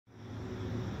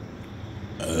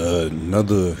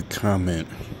Another comment,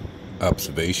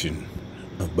 observation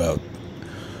about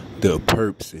the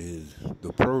perps is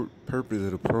purpose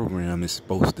of the program is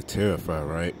supposed to terrify,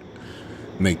 right?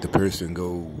 Make the person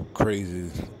go crazy,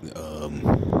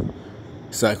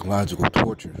 psychological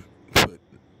torture. But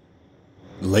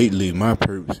lately, my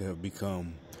perps have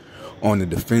become on the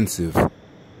defensive.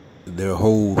 Their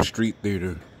whole street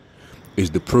theater is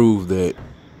to prove that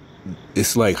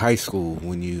it's like high school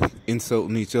when you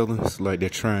insulting each other. It's like they're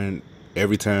trying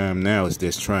every time now. It's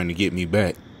just trying to get me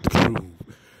back to prove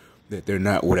that they're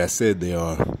not what I said they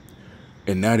are,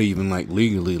 and not even like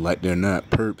legally, like they're not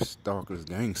perps, stalkers,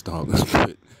 gang stalkers,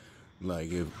 but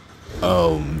like if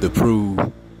to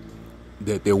prove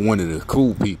that they're one of the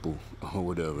cool people or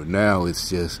whatever. Now it's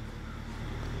just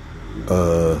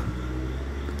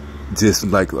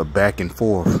like a back and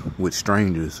forth with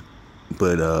strangers.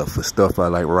 But for stuff I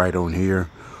like write on here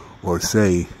or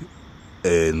say,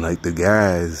 and like the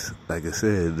guys, like I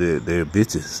said, they're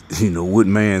bitches. You know, what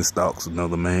man stalks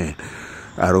another man?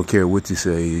 I don't care what you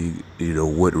say, you know,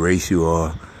 what race you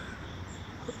are.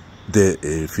 That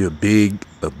if you're a big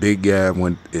guy,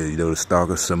 when you know the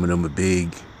stalkers, some of them are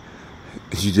big.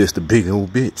 You're just a big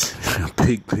old bitch, a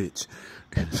big bitch.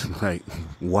 And it's like,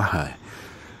 why?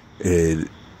 And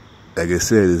like I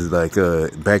said, it's like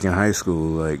back in high school,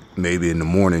 like maybe in the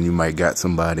morning you might got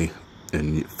somebody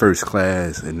in first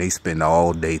class and they spend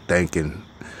all day thinking.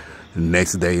 The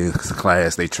next day in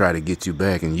class they try to get you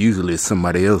back, and usually it's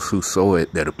somebody else who saw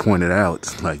it that'll point it out.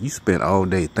 It's like, you spent all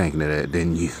day thinking of that,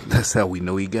 didn't you? That's how we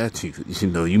know he got you. You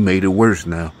know, you made it worse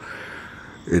now.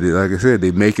 Like I said,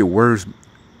 they make it worse.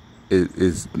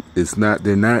 It's not,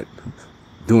 they're not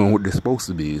doing what they're supposed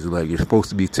to be. It's like you're supposed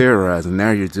to be terrorizing.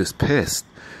 Now you're just pest.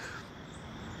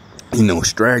 You know,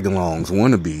 strag-alongs,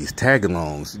 wannabes,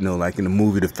 tag-alongs, you know, like in the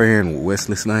movie The Fan with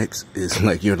Wesley Snipes. It's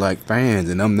like you're like fans,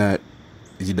 and I'm not,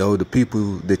 you know, the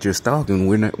people that you're stalking,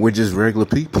 we're just regular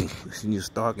people. And you're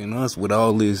stalking us with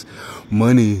all this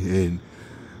money and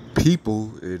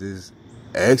people. It is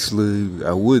actually,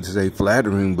 I would say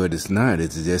flattering, but it's not.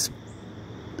 It's just,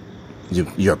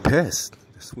 you're a pest.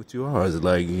 That's what you are. It's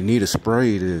like you need a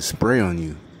spray to spray on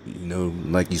you. You know,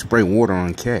 like you spray water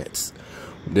on cats.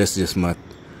 That's just my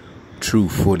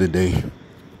truth for today.